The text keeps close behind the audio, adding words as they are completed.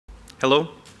Hello.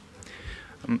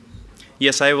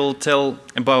 Yes, I will tell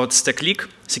about STACKLEAK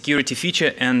security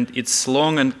feature and its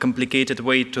long and complicated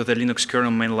way to the Linux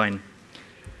kernel mainline.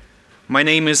 My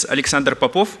name is Alexander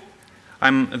Popov.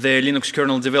 I'm the Linux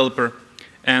kernel developer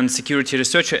and security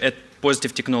researcher at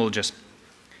Positive Technologies.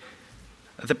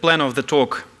 The plan of the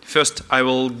talk: first, I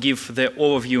will give the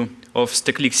overview of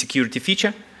STACKLEAK security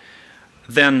feature,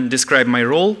 then describe my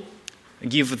role,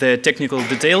 give the technical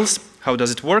details, how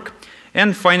does it work,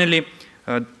 and finally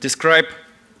describe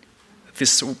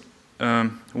this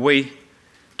way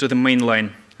to the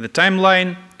mainline, the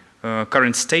timeline,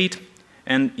 current state,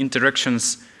 and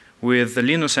interactions with the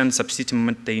Linux and subsystem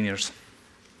maintainers.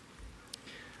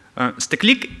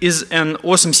 STACKLEAK is an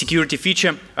awesome security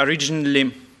feature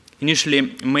initially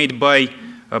made by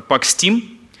PAX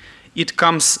team. It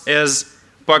comes as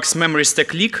PAX memory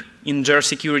STACKLEAK in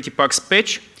Grsecurity PAX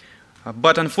patch,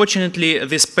 but unfortunately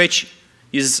this patch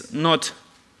is not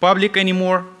public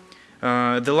anymore.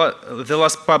 The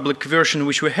last public version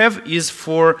which we have is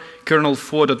for kernel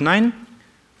 4.9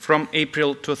 from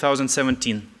April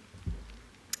 2017.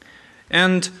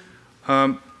 And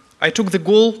I took the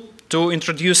goal to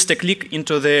introduce STACKLEAK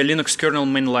into the Linux kernel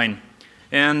mainline.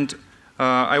 And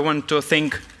I want to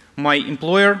thank my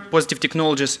employer, Positive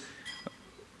Technologies.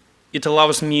 It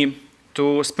allows me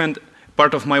to spend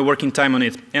part of my working time on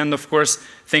it. And of course,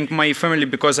 thank my family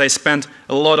because I spent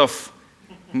a lot of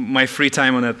my free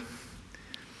time on it.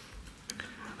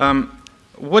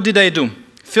 What did I do?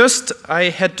 First, I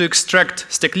had to extract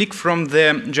STACKLEAK from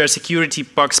the Grsecurity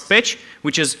PAX patch,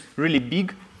 which is really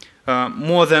big,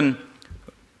 more than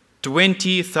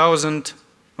 200,000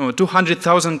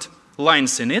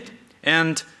 lines in it.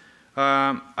 And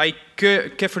I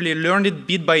carefully learned it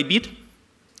bit by bit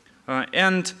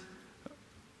and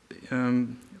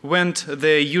went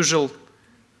the usual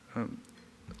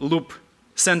loop: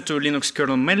 send to Linux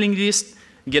kernel mailing list,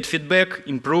 get feedback,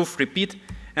 improve, repeat.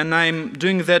 And I'm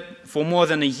doing that for more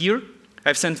than a year.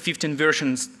 I've sent 15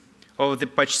 versions of the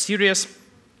patch series.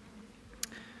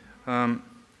 And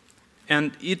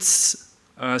it's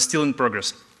still in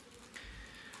progress.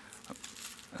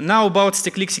 Now about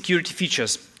STACKLEAK security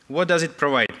features. What does it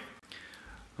provide?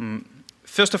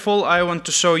 First of all, I want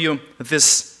to show you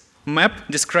this map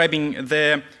describing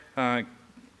the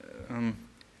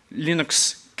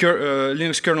Linux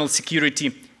kernel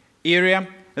security area.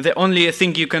 The only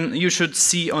thing you should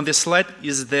see on this slide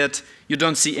is that you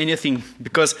don't see anything,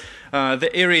 because the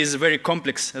area is very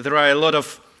complex. There are a lot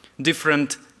of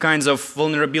different kinds of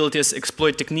vulnerabilities,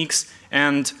 exploit techniques,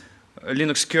 and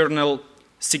Linux kernel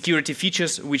security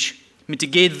features which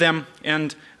mitigate them,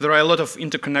 and there are a lot of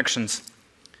interconnections.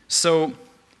 So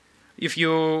if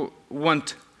you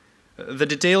want the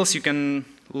details, you can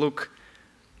look.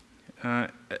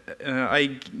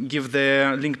 I give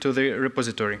the link to the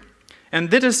repository. And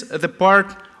that is the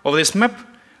part of this map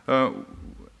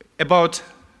about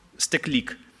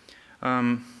STACKLEAK.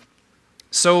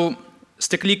 So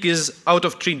STACKLEAK is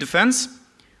out-of-tree defense,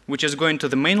 which is going to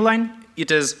the mainline. It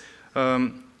is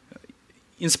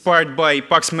inspired by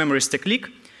PAX memory STACKLEAK,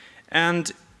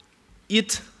 and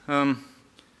it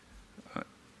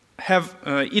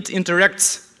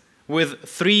interacts with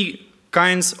three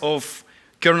kinds of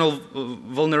kernel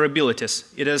vulnerabilities.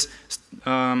 It is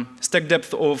stack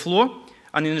depth overflow,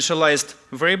 uninitialized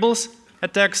variables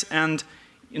attacks, and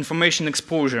information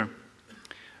exposure.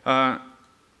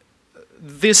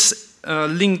 These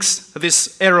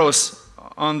arrows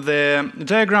on the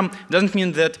diagram doesn't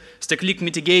mean that STACKLEAK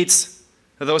mitigates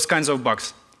those kinds of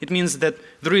bugs. It means that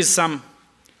there is some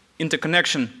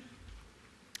interconnection,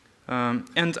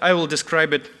 and I will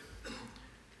describe it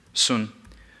soon.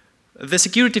 The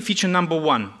security feature number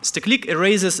 1, STACKLEAK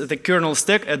erases the kernel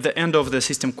stack at the end of the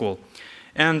system call.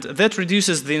 And that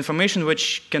reduces the information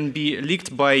which can be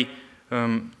leaked by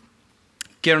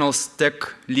kernel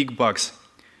stack leak bugs.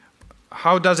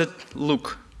 How does it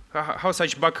look? How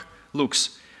such bug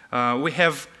looks? We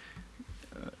have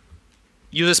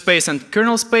user space and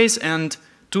kernel space and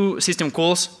two system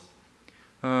calls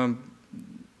on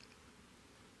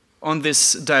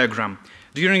this diagram.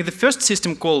 During the first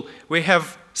system call, we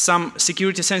have some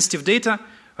security-sensitive data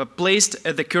placed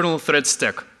at the kernel thread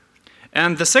stack.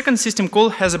 And the second system call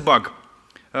has a bug.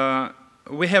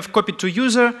 We have copied to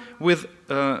user with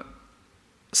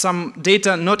some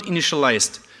data not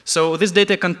initialized. So this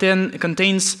data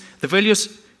contains the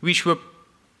values which were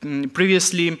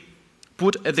previously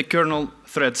put at the kernel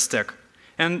thread stack.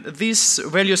 And these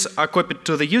values are copied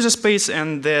to the user space,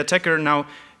 and the attacker now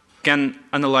can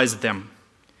analyze them.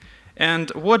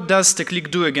 And what does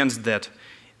STACKLEAK do against that?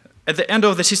 At the end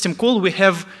of the system call, we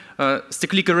have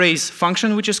STACKLEAK erase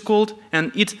function, which is called,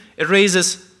 and it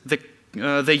erases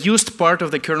the used part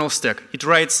of the kernel stack. It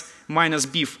writes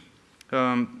 -beef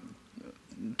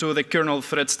to the kernel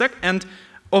thread stack and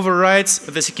overrides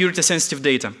the security sensitive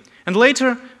data. And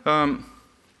later,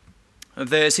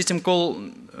 the system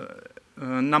call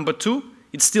number 2,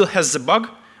 it still has the bug,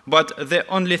 but the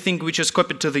only thing which is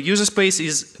copied to the user space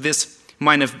is this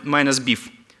 -beef.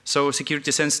 So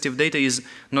security sensitive data is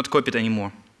not copied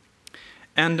anymore.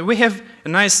 And we have a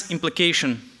nice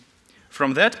implication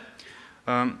from that.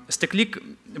 STACKLEAK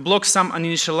blocks some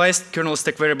uninitialized kernel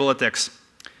stack variable attacks.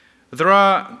 There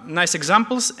are nice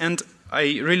examples, and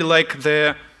I really like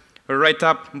the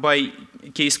write-up by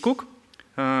Case Cook,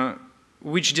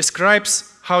 which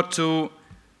describes how to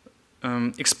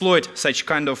exploit such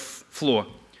kind of flaw.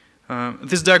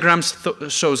 This diagram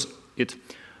shows it.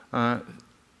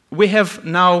 We have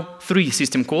now 3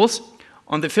 system calls.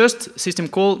 On the first system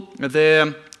call,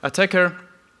 the attacker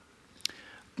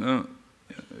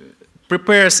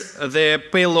prepares the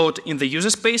payload in the user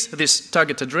space, this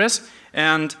target address,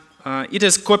 and it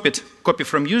is copy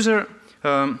from user,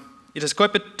 it is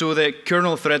copied to the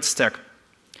kernel thread stack.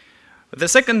 The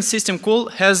second system call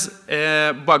has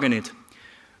a bug in it.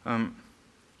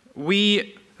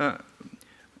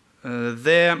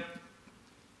 The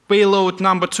payload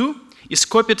number 2 is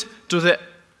copied to the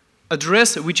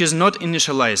address which is not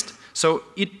initialized. So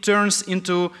it turns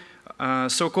into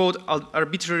so-called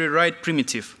arbitrary write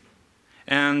primitive.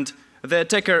 And the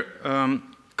attacker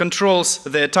controls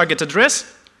the target address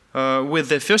with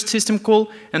the first system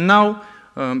call, and now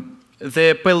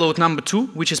the payload number 2,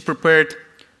 which is prepared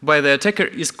by the attacker,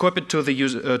 is copied to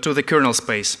the kernel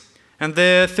space. And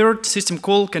the third system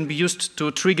call can be used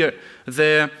to trigger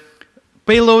the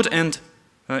payload and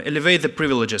elevate the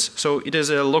privileges. So it is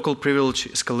a local privilege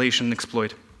escalation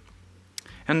exploit.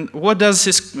 And what does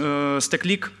this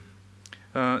STACKLEAK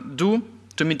do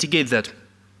to mitigate that?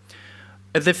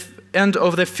 At the end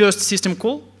of the first system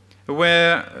call,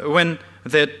 when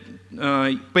the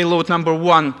payload number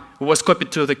 1 was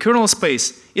copied to the kernel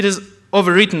space, it is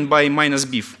overwritten by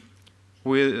 -beef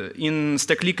in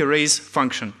STACKLEAK erase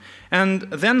function. And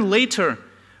then later,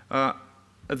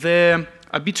 the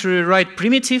arbitrary write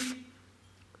primitive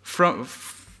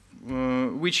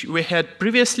which we had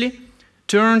previously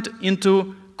turned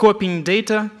into copying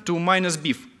data to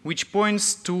 -beef, which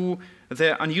points to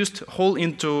the unused hole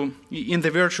in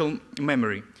the virtual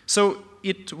memory. So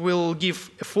it will give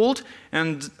a fault,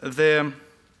 and the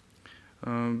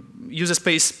user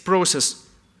space process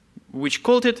which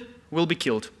called it will be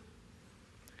killed.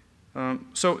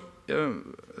 So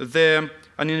the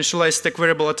uninitialized stack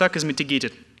variable attack is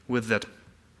mitigated with that.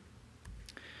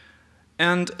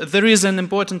 And there is an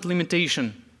important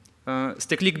limitation.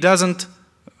 STACKLEAK doesn't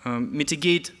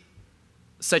mitigate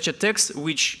such attacks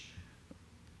which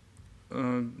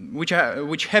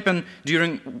happen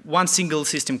during one single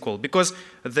system call, because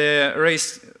the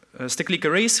STACKLEAK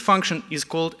erase function is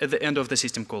called at the end of the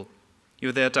system call.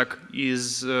 If the attack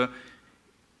is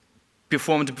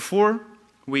performed before,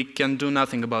 we can do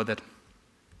nothing about that.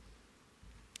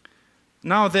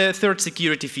 Now the third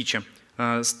security feature.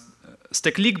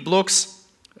 STACKLEAK blocks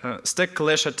stack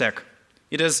clash attack.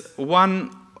 It is one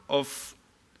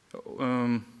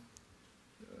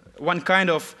kind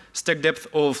of stack depth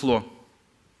overflow.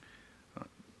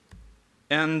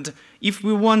 And if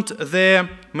we want the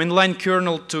mainline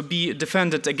kernel to be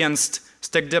defended against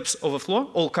stack depth overflow,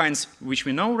 all kinds which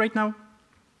we know right now,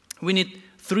 we need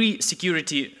 3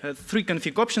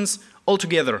 config options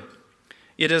altogether.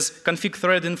 It is config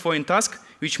thread info in task,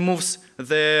 which moves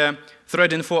the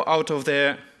thread info out of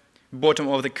the bottom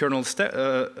of the kernel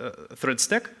thread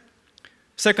stack.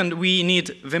 Second, we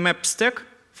need vmap stack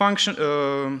function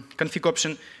config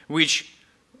option, which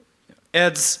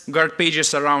adds guard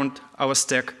pages around our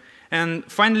stack. And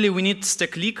finally, we need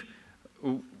STACKLEAK,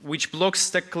 which blocks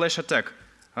stack clash attack.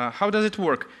 How does it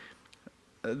work?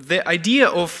 The idea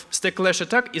of stack clash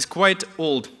attack is quite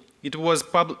old. It was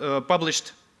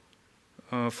published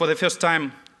for the first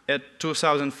time at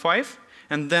 2005,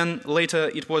 and then later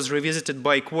it was revisited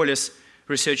by Qualys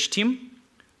research team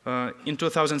in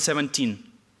 2017.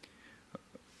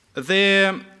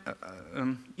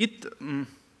 It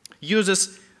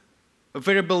uses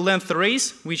variable length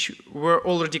arrays, which were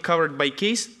already covered by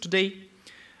Case today,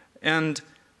 and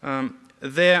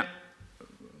the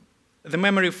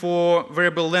memory for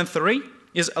variable length array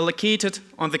is allocated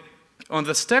on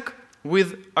the stack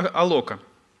with alloca.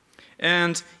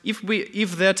 And if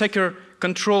the attacker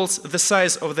controls the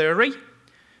size of the array,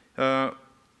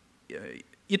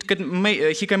 he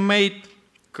can make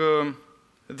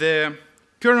the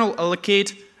kernel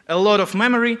allocate a lot of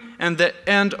memory, and the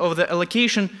end of the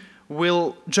allocation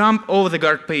will jump over the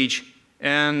guard page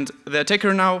And the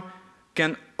attacker now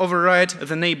can override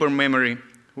the neighbor memory,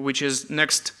 which is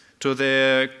next to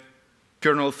the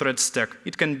kernel thread stack.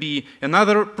 It can be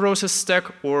another process stack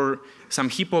or some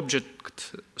heap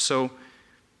object. So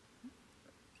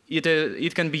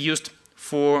it can be used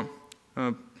for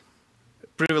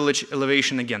privilege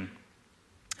elevation again.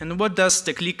 And what does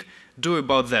STACKLEAK do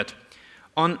about that?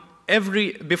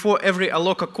 Before every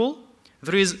alloca call,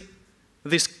 there is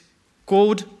this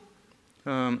code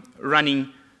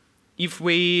running. If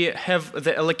we have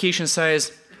the allocation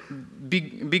size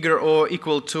bigger or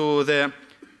equal to the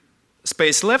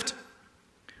space left,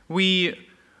 we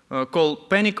call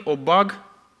panic or bug,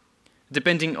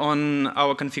 depending on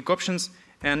our config options,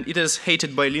 and it is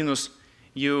hated by Linus.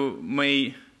 You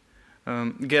may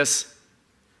guess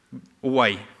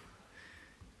why.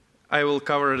 I will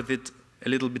cover it a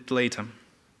little bit later.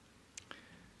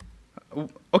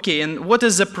 Okay, and what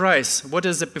is the price? What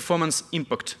is the performance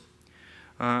impact?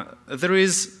 It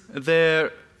is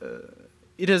the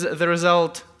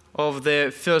result of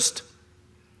the first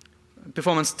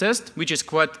performance test, which is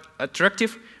quite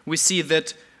attractive. We see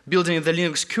that building the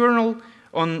Linux kernel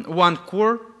on one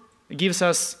core gives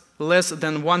us less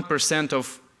than 1%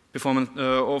 of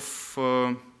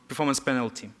performance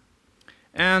penalty.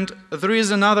 And there is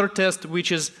another test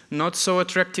which is not so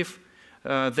attractive,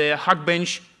 the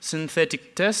Hackbench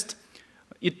synthetic test.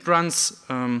 It runs,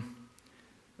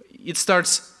 it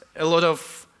starts a lot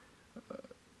of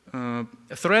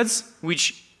threads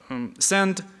which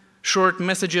send short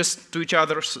messages to each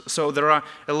other, so there are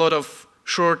a lot of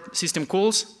short system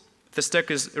calls. The stack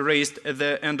is erased at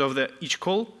the end of each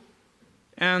call,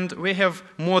 and we have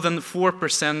more than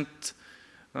 4%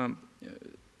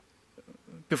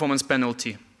 performance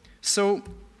penalty. So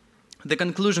the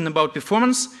conclusion about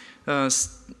performance,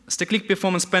 STACKLEAK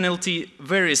performance penalty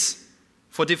varies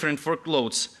for different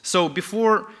workloads. So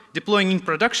before deploying in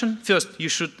production, first you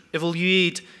should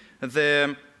evaluate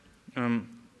the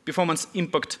performance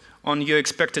impact on your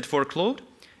expected workload,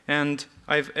 and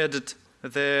I've added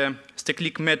the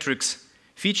STACKLEAK metrics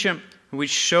feature, which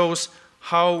shows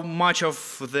how much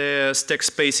of the stack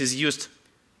space is used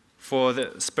for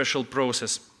the special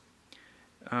process.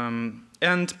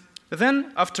 And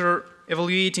then, after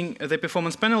evaluating the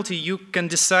performance penalty, you can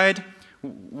decide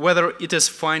whether it is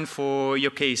fine for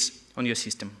your case on your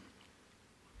system.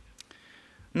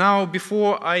 Now,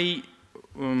 before I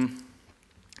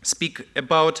speak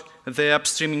about the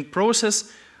upstreaming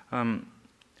process,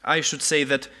 I should say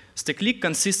that STACKLEAK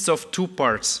consists of two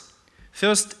parts.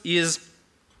 First is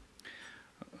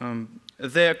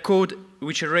the code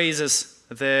which erases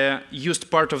the used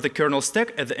part of the kernel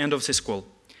stack at the end of this call.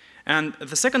 And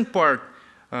the second part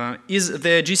is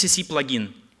the GCC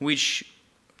plugin, which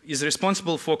is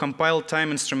responsible for compile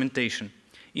time instrumentation.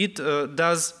 It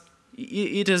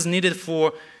is needed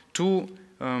for two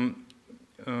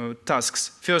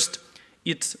tasks. First,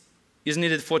 it is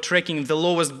needed for tracking the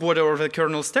lowest border of the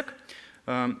kernel stack,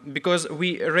 because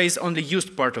we erase only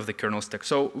used part of the kernel stack.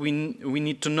 So we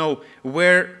need to know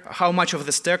how much of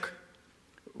the stack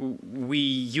we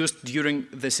used during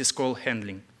the syscall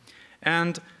handling.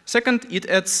 And second, it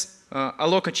adds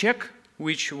alloca check,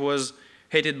 which was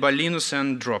hated by Linus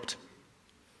and dropped.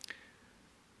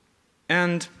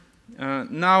 And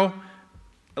now,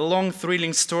 a long,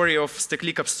 thrilling story of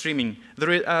STACKLEAK upstreaming.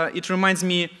 It reminds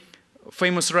me of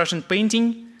famous Russian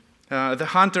painting, The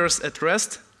Hunters at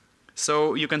Rest.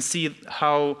 So you can see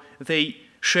how they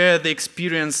share the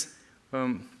experience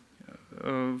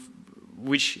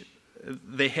which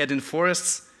they had in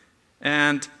forests.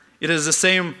 And it is the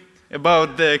same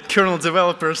about the kernel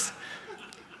developers,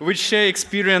 which share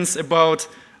experience about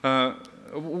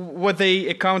what they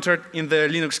encountered in the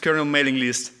Linux kernel mailing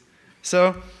list.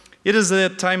 So it is a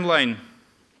timeline.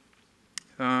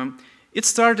 It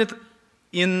started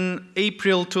in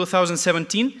April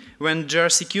 2017 when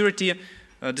Grsecurity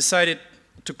decided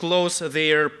to close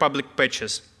their public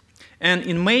patches. And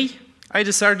in May, I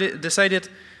decided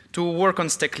to work on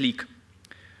STACKLEAK.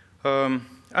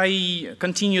 I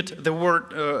continued the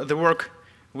work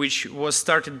which was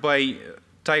started by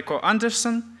Tycho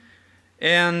Andersson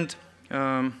and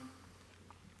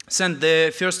sent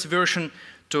the first version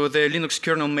to the Linux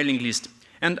kernel mailing list.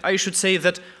 And I should say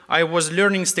that I was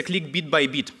learning STACKLEAK bit by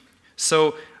bit.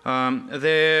 So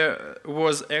there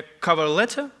was a cover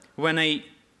letter when I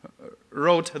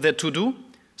wrote the to-do.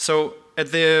 So on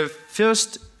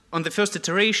the first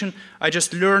iteration, I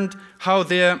just learned how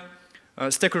the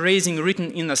stack erasing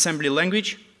written in assembly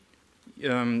language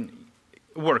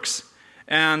works.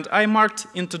 And I marked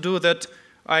in to-do that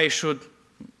I should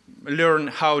learn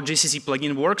how GCC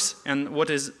plugin works and what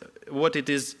it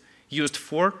is used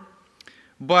for.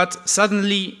 But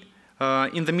suddenly,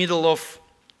 in the middle of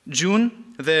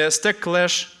June, the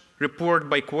StackClash report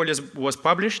by Qualys was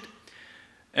published,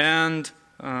 and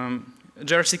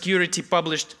Grsecurity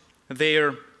published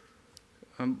their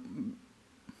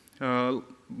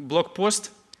blog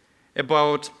post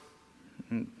about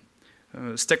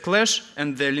StackClash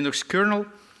and the Linux kernel,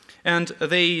 and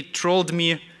they trolled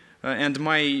me and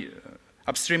my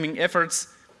upstreaming efforts,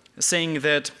 saying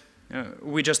that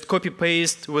we just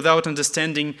copy-paste without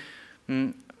understanding.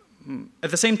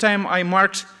 At the same time, I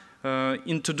marked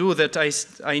in to-do that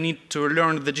I need to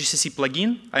learn the GCC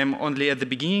plugin. I'm only at the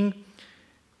beginning.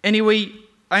 Anyway,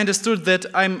 I understood that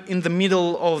I'm in the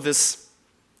middle of this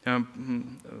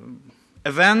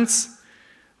events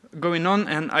going on,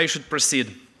 and I should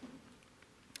proceed.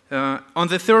 On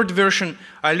the third version,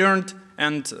 I learned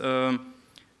and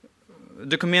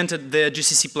documented the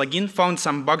GCC plugin, found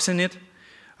some bugs in it.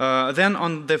 Then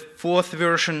on the fourth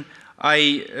version,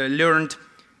 I learned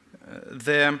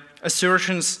the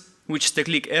assertions which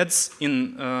StackLeak adds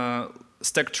in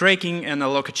stack tracking and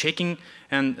alloca checking,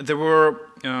 and there were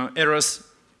errors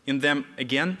in them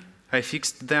again. I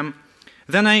fixed them.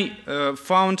 Then I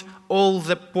found all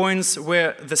the points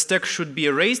where the stack should be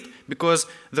erased, because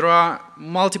there are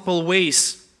multiple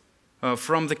ways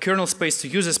from the kernel space to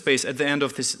user space at the end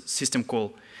of this system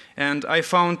call. And I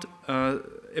found a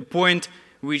point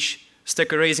which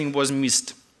stack erasing was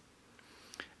missed.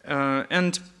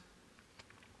 And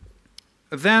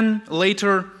then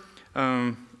later,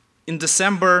 in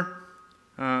December,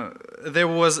 there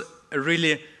was a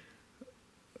really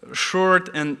short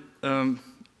and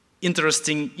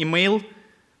interesting email,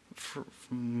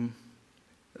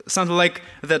 something like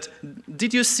that.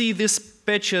 Did you see these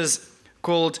patches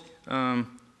called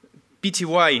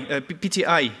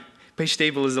PTI, page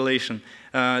table isolation?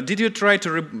 Did you try to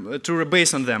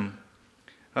rebase on them?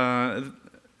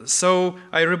 So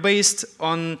I rebased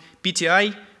on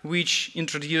PTI, which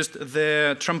introduced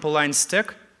the trampoline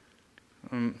stack,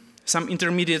 some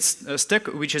intermediate stack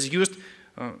which is used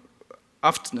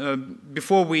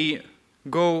before we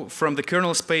go from the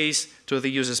kernel space to the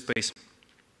user space.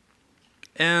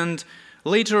 And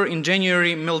later in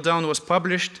January, Meltdown was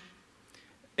published.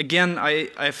 Again,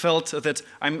 I felt that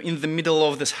I'm in the middle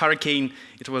of this hurricane.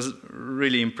 It was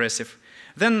really impressive.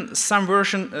 Then some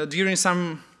version, during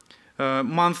some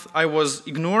month, I was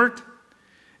ignored.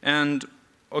 And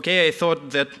okay, I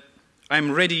thought that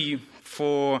I'm ready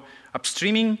for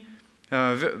upstreaming.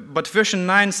 But version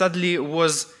 9 suddenly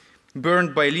was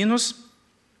burned by Linus.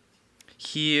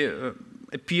 He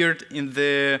appeared in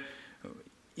the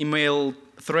email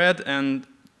thread and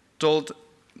told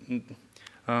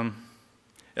a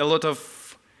lot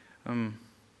of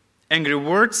angry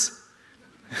words.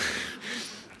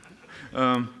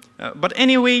 But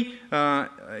anyway,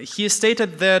 he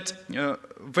stated that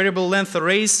variable length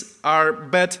arrays are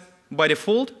bad by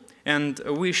default, and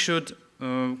we should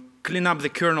clean up the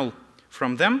kernel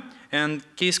from them. And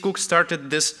Case Cook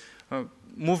started this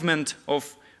movement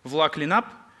of VLA cleanup.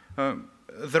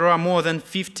 There are more than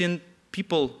 15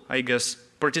 people, I guess,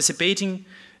 participating,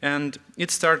 and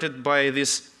it started by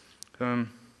this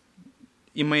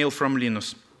email from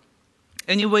Linus.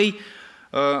 Anyway,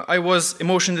 I was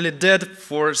emotionally dead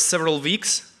for several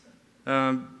weeks,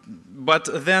 but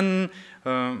then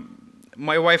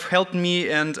my wife helped me,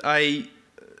 and I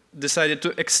decided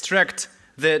to extract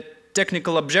the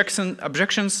technical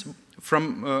objections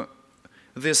from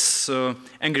these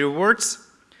angry words.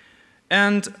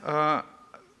 And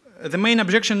the main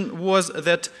objection was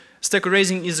that stack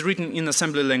erasing is written in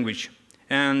assembly language.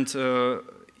 And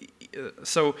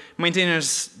so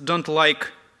maintainers don't like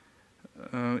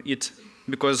it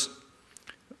because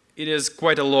it is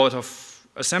quite a lot of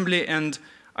assembly. And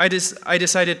I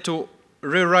decided to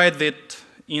rewrite it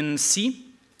in C.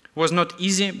 It was not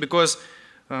easy because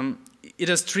it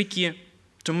is tricky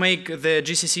to make the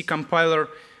GCC compiler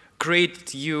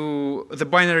create you the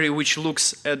binary which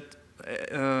looks at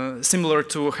similar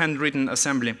to handwritten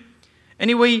assembly.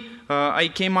 Anyway, I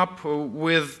came up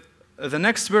with the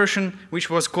next version, which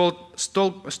was called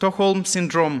Stockholm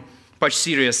Syndrome patch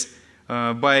series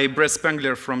by Brett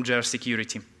Spengler from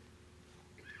Grsecurity.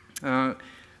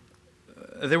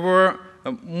 There were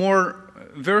more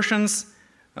versions,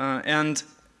 and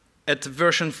at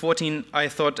version 14, I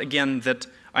thought again that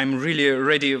I'm really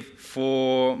ready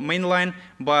for mainline,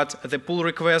 but the pull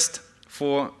request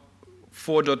for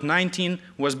 4.19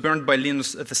 was burned by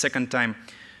Linus at the second time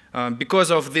because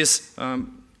of this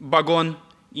bug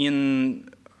in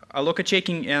alloca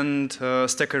checking and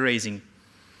stack erasing.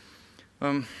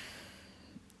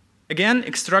 Again,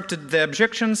 extracted the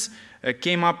objections,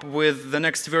 came up with the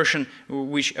next version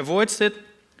which avoids it.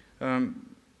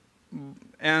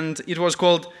 and it was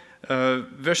called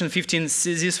version 15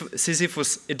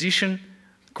 Sisyphus edition.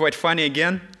 Quite funny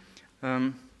again.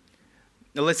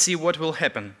 Let's see what will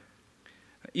happen.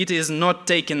 It is not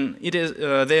taken. It is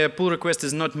the pull request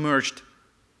is not merged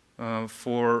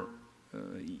for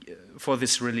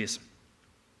this release.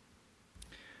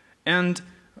 And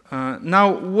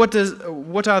now, what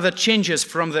are the changes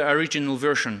from the original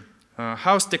version?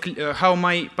 How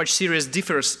my patch series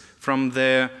differs from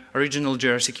the original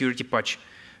Grsecurity patch?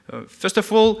 First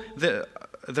of all,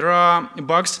 there are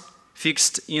bugs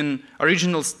fixed in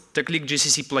original STACKLEAK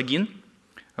GCC plugin.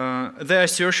 The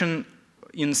assertion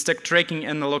in stack tracking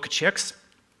and alloca checks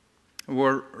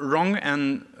were wrong,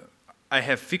 and I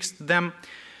have fixed them.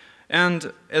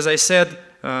 And as I said,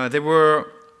 there were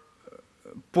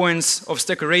points of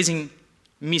stack erasing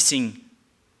missing.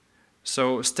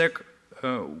 So stack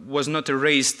was not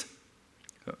erased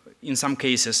in some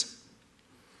cases.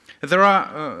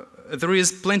 There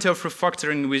is plenty of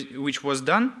refactoring which was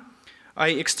done.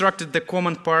 I extracted the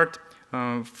common part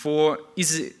for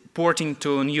easy porting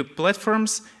to new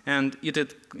platforms, and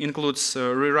it includes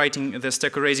rewriting the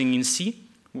stack erasing in C,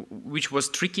 which was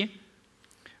tricky.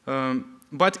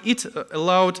 But it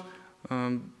allowed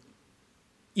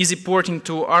easy porting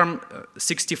to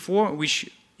ARM64, which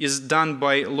is done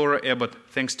by Laura Abbott,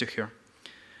 thanks to her.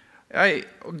 I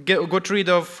got rid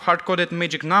of hard-coded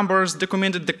magic numbers,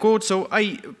 documented the code, so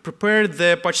I prepared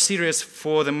the patch series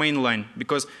for the mainline,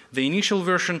 because the initial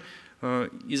version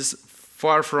is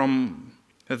far from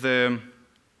the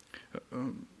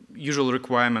usual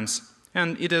requirements,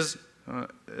 and it is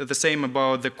the same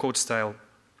about the code style.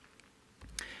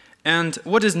 And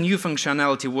what is new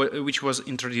functionality which was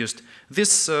introduced?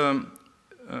 This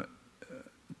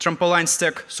trampoline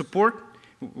stack support,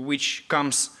 which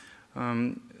comes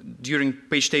during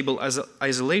page table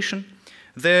isolation,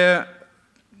 the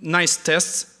nice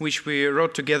tests which we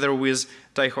wrote together with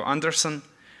Taiho Anderson,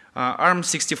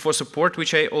 ARM64 support,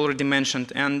 which I already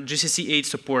mentioned, and GCC 8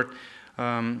 support.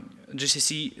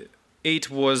 GCC 8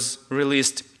 was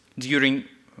released during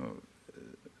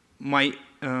my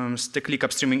STACKLEAK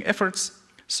upstreaming efforts,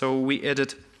 so we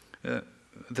added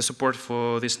the support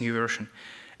for this new version.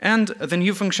 And the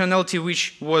new functionality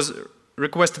which was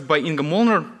requested by Inga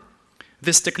Molnar,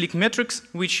 this STACKLEAK metrics,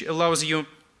 which allows you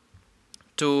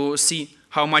to see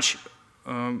how much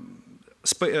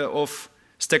of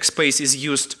stack space is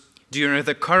used during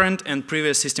the current and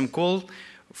previous system call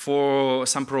for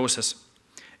some process.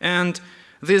 And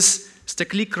this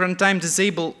STACKLEAK runtime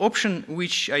disable option,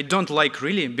 which I don't like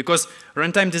really, because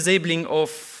runtime disabling of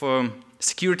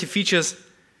security features,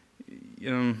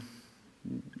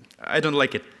 I don't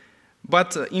like it.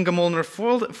 But Inga Molnar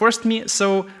forced me,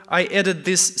 so I added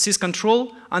this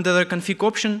syscontrol under the config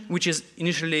option, which is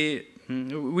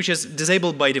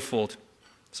disabled by default.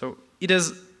 So it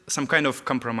is some kind of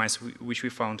compromise which we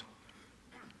found.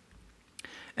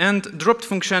 And dropped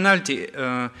functionality,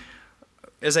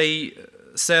 as I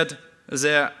said,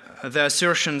 the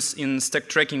assertions in stack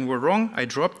tracking were wrong. I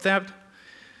dropped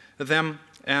them,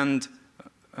 and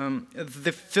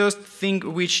the first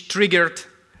thing which triggered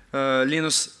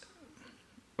Linus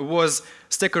was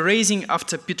stack erasing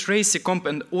after ptrace, comp,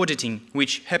 and auditing,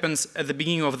 which happens at the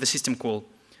beginning of the system call.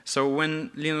 So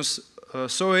when Linus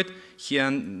saw it,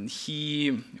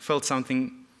 he felt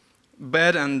something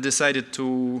bad and decided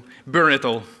to burn it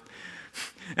all.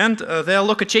 And the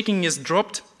alloca checking is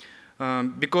dropped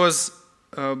because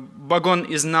bug-on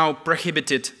is now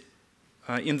prohibited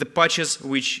in the patches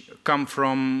which come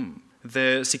from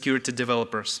the security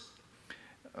developers.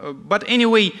 But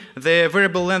anyway, the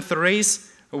variable length arrays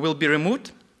will be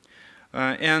removed,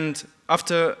 and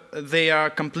after they are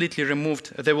completely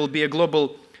removed, there will be a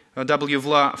global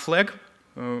wvla flag.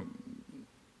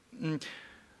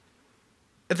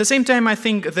 At the same time, I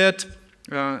think that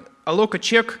alloca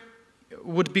check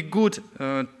would be good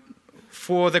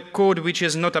for the code which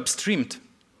is not upstreamed.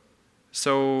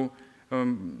 So,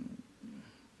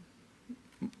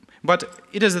 but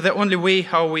it is the only way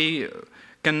how we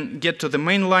can get to the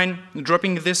mainline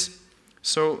dropping this.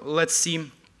 So let's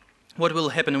see what will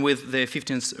happen with the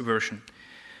 15th version.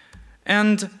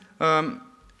 And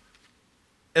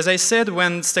as I said,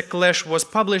 when StackClash was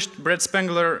published, Brad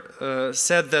Spangler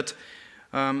said that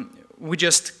we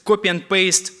just copy and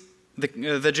paste the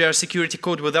Grsecurity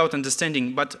code without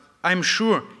understanding, but I'm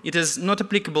sure it is not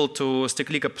applicable to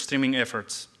STACKLEAK upstreaming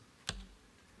efforts.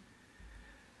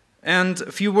 And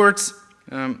a few words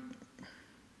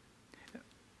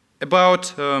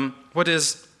about what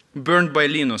is burned by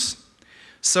Linus.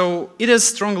 So it is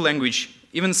strong language,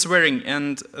 even swearing,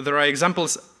 and there are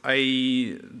examples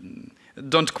I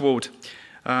don't quote.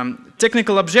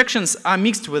 Technical objections are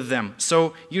mixed with them,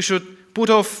 so you should put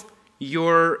off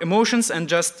your emotions and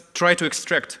just try to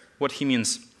extract what he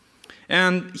means.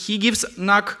 And he gives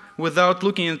knock without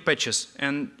looking at patches,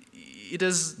 and it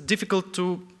is difficult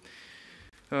to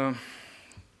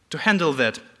handle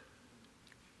that.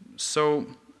 So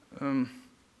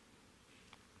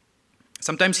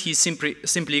sometimes he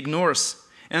simply ignores,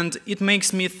 and it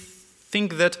makes me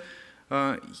think that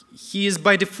he is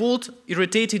by default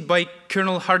irritated by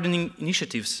kernel hardening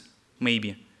initiatives,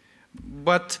 maybe.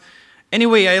 But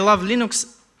anyway, I love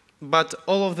Linux, but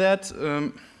all of that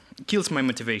kills my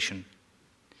motivation.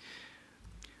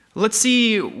 Let's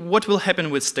see what will happen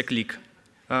with STACKLEAK.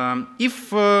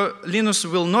 If Linus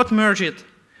will not merge it,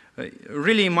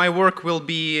 really my work will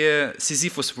be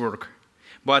Sisyphus work.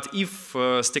 But if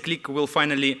STACKLEAK will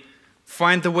finally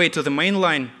find the way to the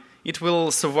mainline, it will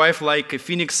survive like a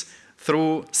phoenix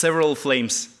through several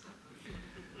flames.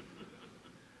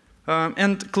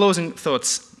 And closing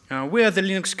thoughts. We are the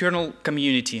Linux kernel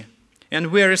community, and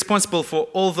we are responsible for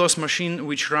all those machines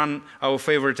which run our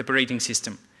favorite operating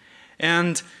system.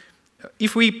 And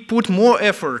if we put more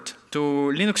effort to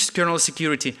Linux kernel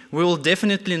security, we will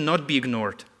definitely not be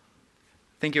ignored.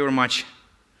 Thank you very much.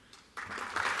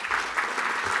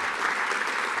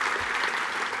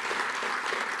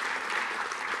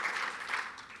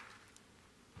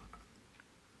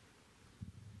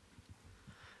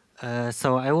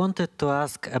 So I wanted to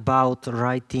ask about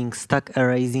writing stack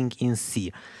erasing in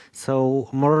C. So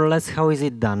more or less, how is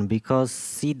it done? Because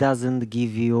C doesn't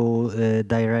give you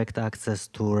direct access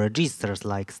to registers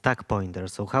like stack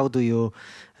pointers. So how do you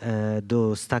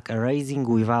do stack erasing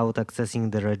without accessing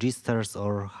the registers,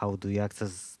 or how do you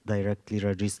access directly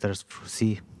registers through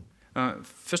C?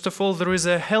 First of all, there is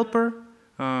a helper,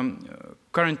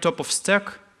 current top of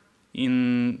stack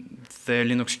in the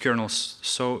Linux kernels,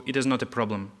 so it is not a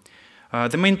problem.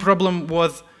 The main problem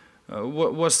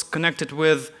was connected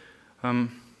with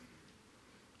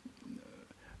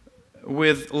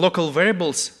local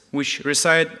variables which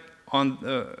reside on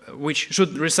which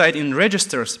should reside in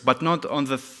registers, but not on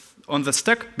the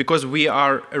stack, because we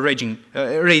are erasing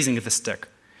the stack.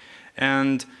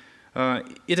 And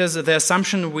it is the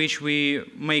assumption which we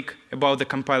make about the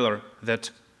compiler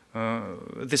that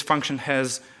this function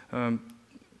has,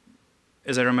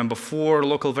 as I remember, 4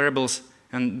 local variables,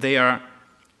 and they are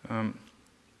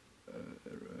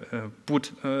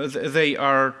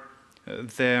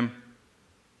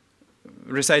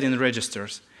reside in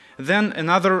registers. Then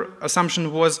another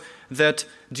assumption was that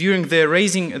during the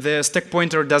erasing, the stack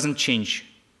pointer doesn't change.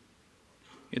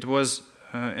 It was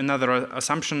another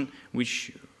assumption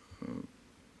which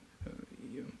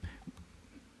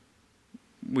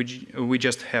we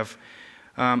just have.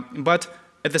 But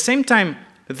at the same time,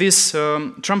 this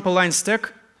trampoline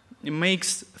stack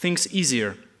makes things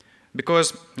easier,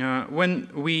 because when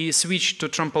we switch to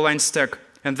trampoline stack,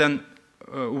 and then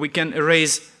we can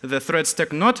erase the thread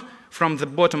stack not from the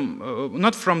bottom,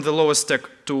 not from the lowest stack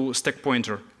to stack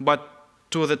pointer, but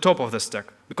to the top of the stack,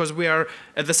 because we are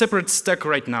at the separate stack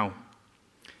right now.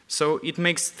 So it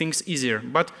makes things easier.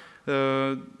 But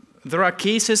there are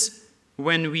cases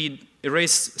when we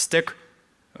erase stack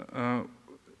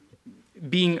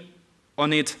being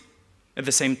on it at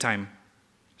the same time.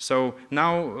 So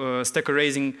now stack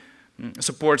erasing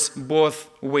supports both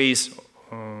ways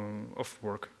of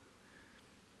work.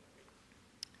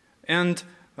 And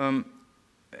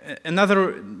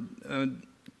another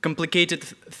complicated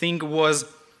thing was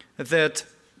that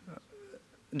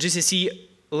GCC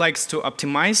likes to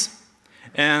optimize,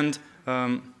 and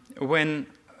when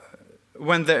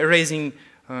the erasing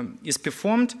is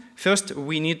performed, first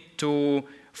we need to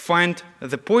find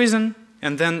the poison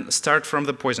and then start from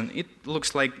the poison. It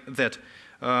looks like that.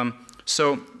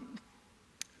 So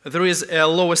there is a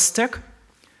lowest stack,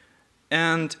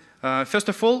 and first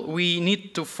of all, we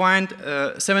need to find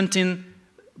 17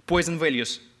 poison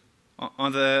values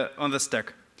on the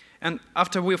stack. And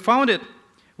after we found it,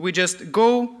 we just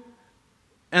go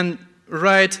and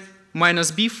write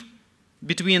 -beef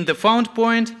between the found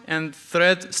point and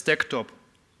thread stack top.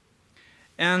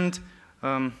 And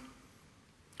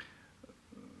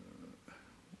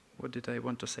what did I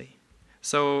want to say?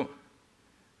 So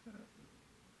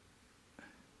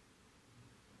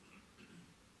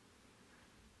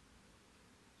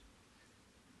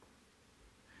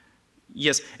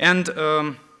yes, and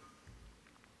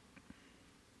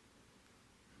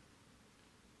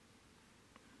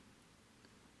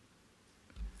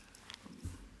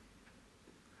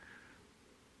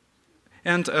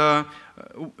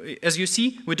as you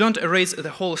see, we don't erase the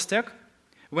whole stack,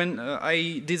 when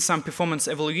I did some performance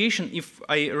evaluation, if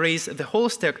I raise the whole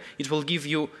stack, it will give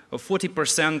you a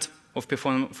 40% of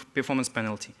performance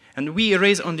penalty. And we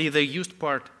erase only the used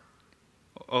part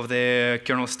of the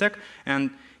kernel stack,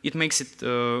 and it makes it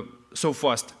so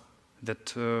fast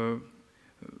that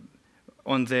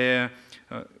on the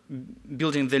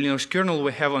building the Linux kernel,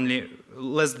 we have only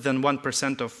less than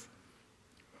 1% of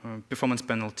performance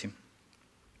penalty.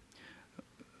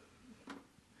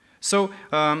 So,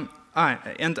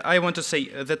 and I want to say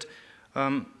that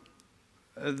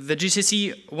the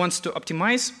GCC wants to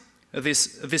optimize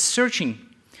this searching,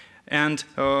 and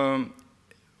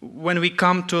when we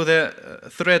come to the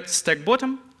thread stack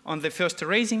bottom on the first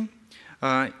erasing,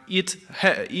 it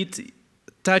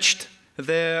touched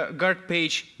the guard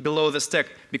page below the stack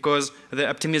because the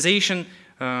optimization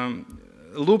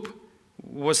loop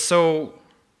was so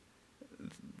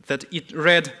that it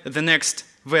read the next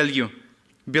value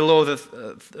below the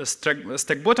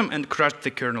stack bottom and crashed the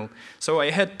kernel. So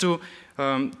I had to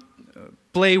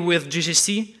play with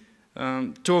GCC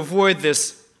to avoid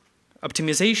this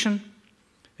optimization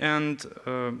and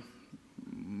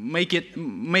make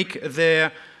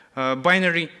the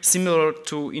binary similar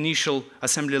to initial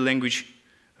assembly language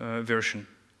version.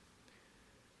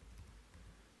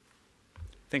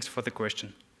 Thanks for the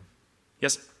question.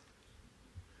 Yes?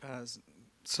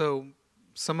 So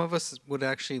some of us would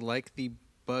actually like the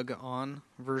bug-on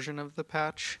version of the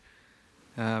patch.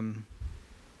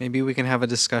 Maybe we can have a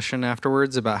discussion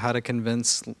afterwards about how to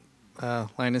convince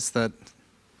Linus that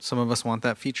some of us want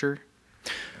that feature.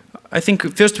 I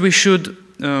think first we should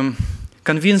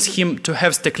convince him to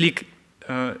have STACKLEAK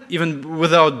even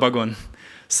without bug-on.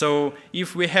 So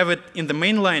if we have it in the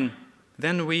mainline,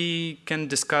 then we can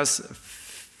discuss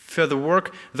further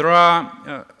work. There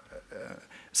are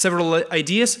several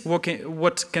ideas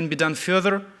what can be done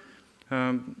further.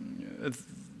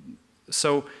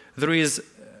 So there is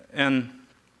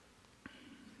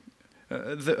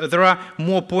there are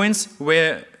more points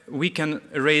where we can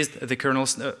erase the kernel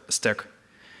stack.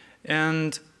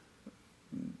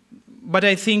 But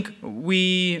I think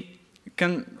we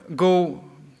can go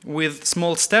with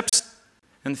small steps,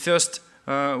 and first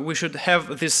we should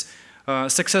have this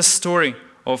success story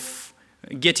of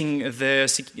getting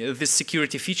this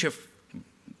security feature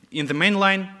in the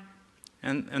mainline,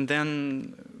 and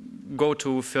then go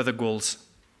to further goals.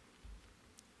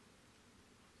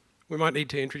 We might need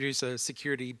to introduce a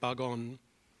security bug-on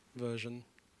version,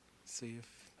 see if,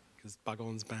 because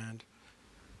bug-on's banned.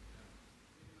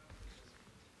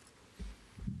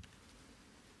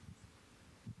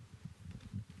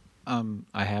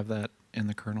 I have that in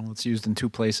the kernel. It's used in 2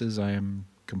 places. I am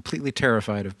completely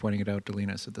terrified of pointing it out to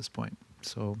Linus at this point.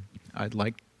 So I'd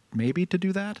like maybe to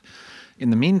do that.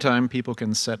 In the meantime, people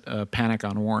can set a panic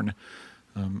on warn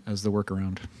as the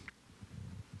workaround.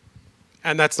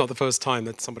 And that's not the first time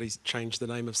that somebody's changed the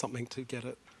name of something to get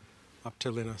it up to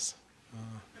Linus.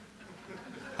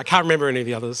 I can't remember any of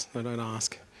the others, I don't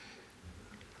ask.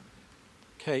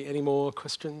 Okay, any more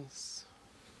questions?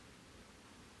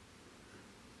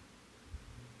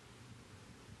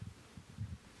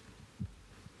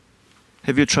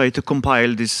 Have you tried to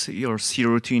compile your C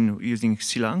routine using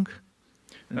clang?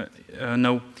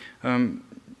 No.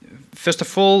 First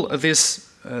of all, this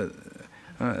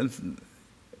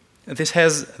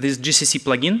has this GCC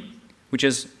plugin, which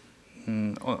is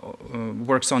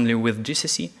works only with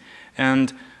GCC,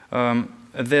 and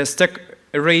the stack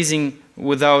erasing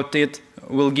without it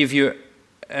will give you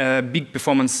a big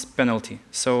performance penalty.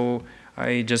 So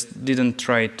I just didn't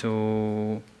try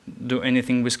to do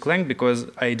anything with Clang because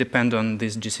I depend on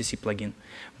this GCC plugin.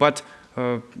 But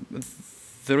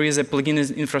there is a plugin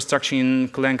infrastructure in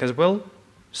Clang as well,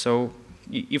 so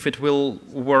if it will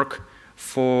work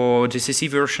for GCC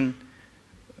version,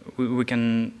 we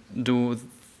can do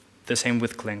the same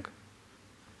with Clang.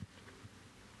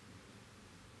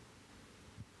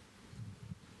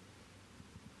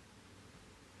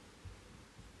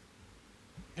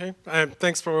 Okay,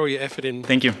 thanks for all your effort in.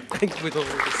 Thank you. With all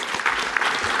of this.